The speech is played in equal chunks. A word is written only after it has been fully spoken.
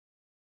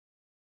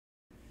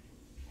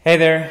Hey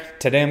there,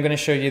 today I'm going to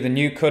show you the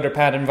new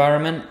CoderPad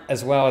environment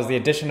as well as the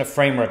addition of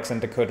frameworks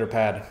into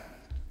CoderPad.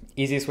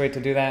 Easiest way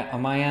to do that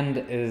on my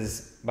end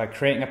is by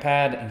creating a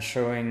pad and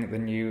showing the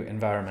new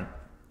environment.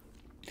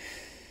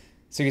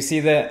 So you see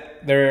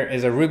that there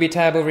is a Ruby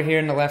tab over here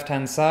in the left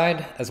hand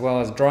side as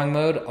well as drawing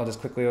mode. I'll just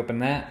quickly open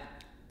that.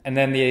 And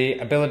then the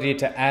ability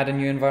to add a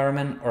new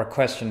environment or a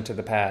question to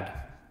the pad.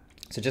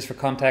 So just for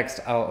context,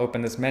 I'll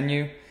open this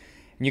menu.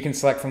 You can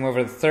select from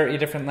over 30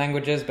 different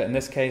languages, but in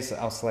this case,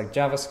 I'll select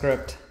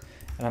JavaScript,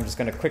 and I'm just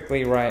going to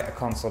quickly write a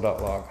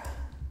console.log.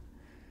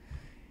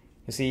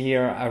 You see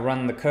here, I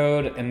run the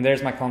code, and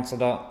there's my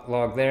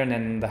console.log there, and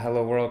then the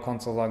hello world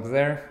console logs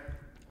there.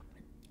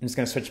 I'm just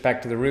going to switch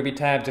back to the Ruby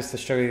tab just to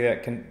show you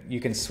that you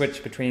can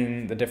switch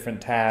between the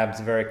different tabs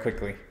very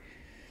quickly.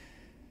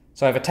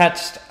 So I've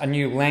attached a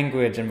new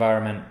language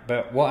environment,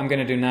 but what I'm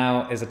going to do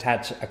now is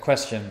attach a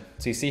question.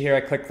 So you see here,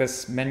 I click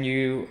this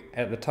menu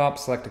at the top,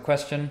 select a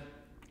question.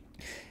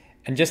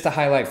 And just to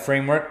highlight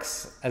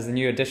frameworks as the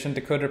new addition to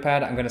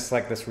CoderPad, I'm going to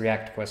select this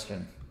React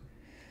question.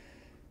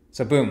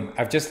 So boom,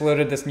 I've just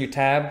loaded this new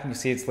tab. You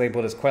see it's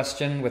labeled as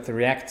question with the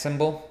React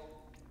symbol.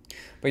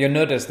 But you'll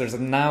notice there's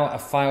now a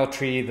file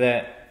tree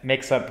that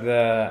makes up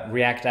the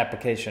React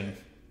application.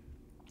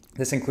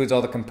 This includes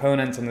all the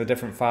components and the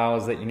different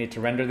files that you need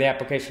to render the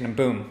application, and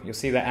boom, you'll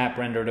see the app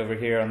rendered over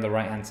here on the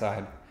right hand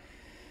side.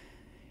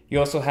 You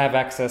also have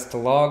access to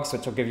logs,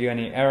 which will give you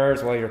any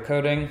errors while you're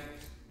coding.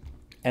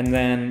 And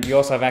then you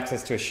also have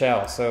access to a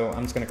shell. So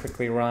I'm just going to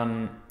quickly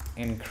run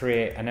and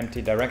create an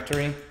empty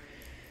directory.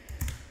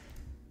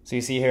 So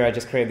you see here, I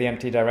just created the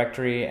empty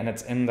directory and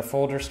it's in the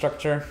folder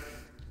structure.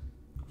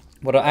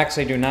 What I'll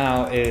actually do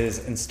now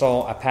is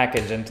install a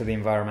package into the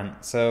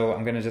environment. So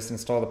I'm going to just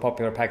install the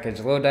popular package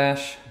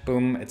Lodash.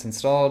 Boom, it's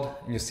installed.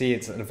 You'll see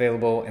it's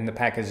available in the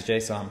package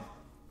JSON.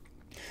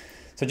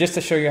 So just to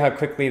show you how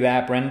quickly the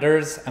app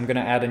renders, I'm going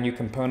to add a new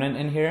component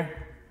in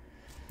here.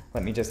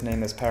 Let me just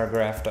name this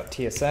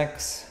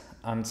paragraph.tsx.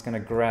 I'm just going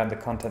to grab the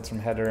contents from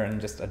header and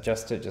just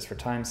adjust it just for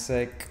time's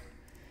sake.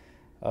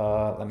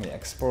 Let me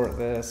export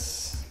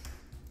this.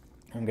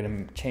 I'm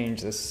going to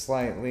change this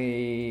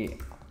slightly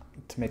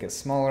to make it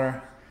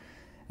smaller.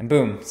 And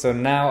boom. So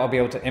now I'll be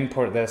able to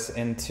import this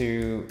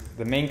into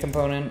the main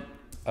component.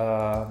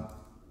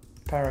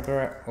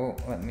 Paragraph. Oh,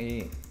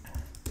 my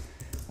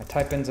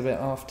typing's a bit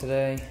off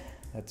today.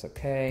 That's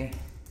okay.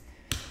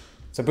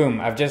 So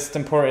boom, I've just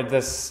imported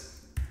this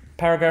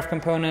paragraph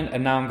component,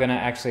 and now I'm going to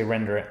actually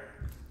render it.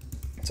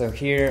 So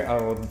here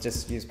I will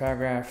just use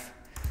paragraph.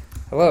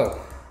 Hello.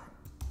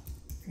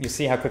 You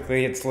see how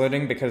quickly it's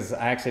loading because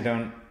I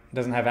actually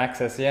doesn't have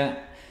access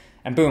yet.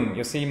 And boom,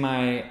 you'll see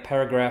my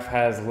paragraph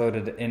has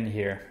loaded in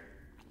here.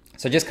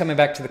 So just coming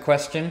back to the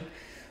question,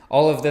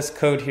 all of this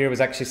code here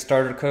was actually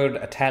starter code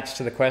attached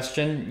to the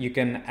question. You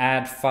can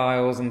add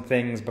files and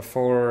things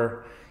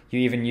before you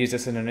even use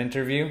this in an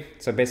interview.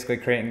 So basically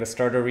creating the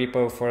starter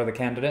repo for the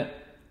candidate.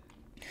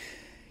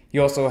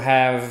 You also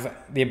have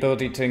the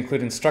ability to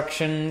include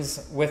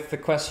instructions with the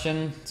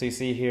question. So you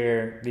see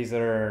here, these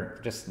are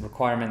just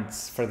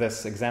requirements for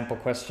this example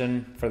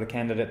question for the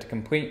candidate to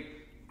complete.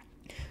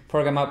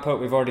 Program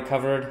output we've already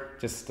covered,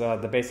 just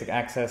the basic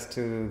access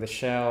to the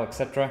shell,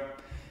 etc.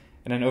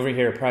 And then over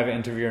here, private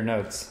interviewer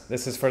notes.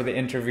 This is for the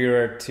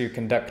interviewer to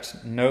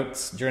conduct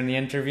notes during the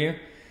interview.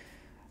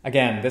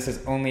 Again, this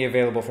is only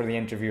available for the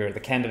interviewer. The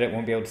candidate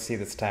won't be able to see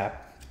this tab.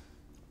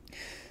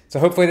 So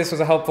hopefully this was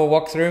a helpful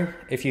walkthrough.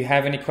 If you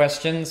have any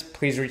questions,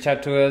 please reach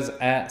out to us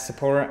at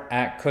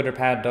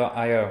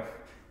support@coderpad.io.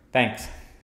 Thanks.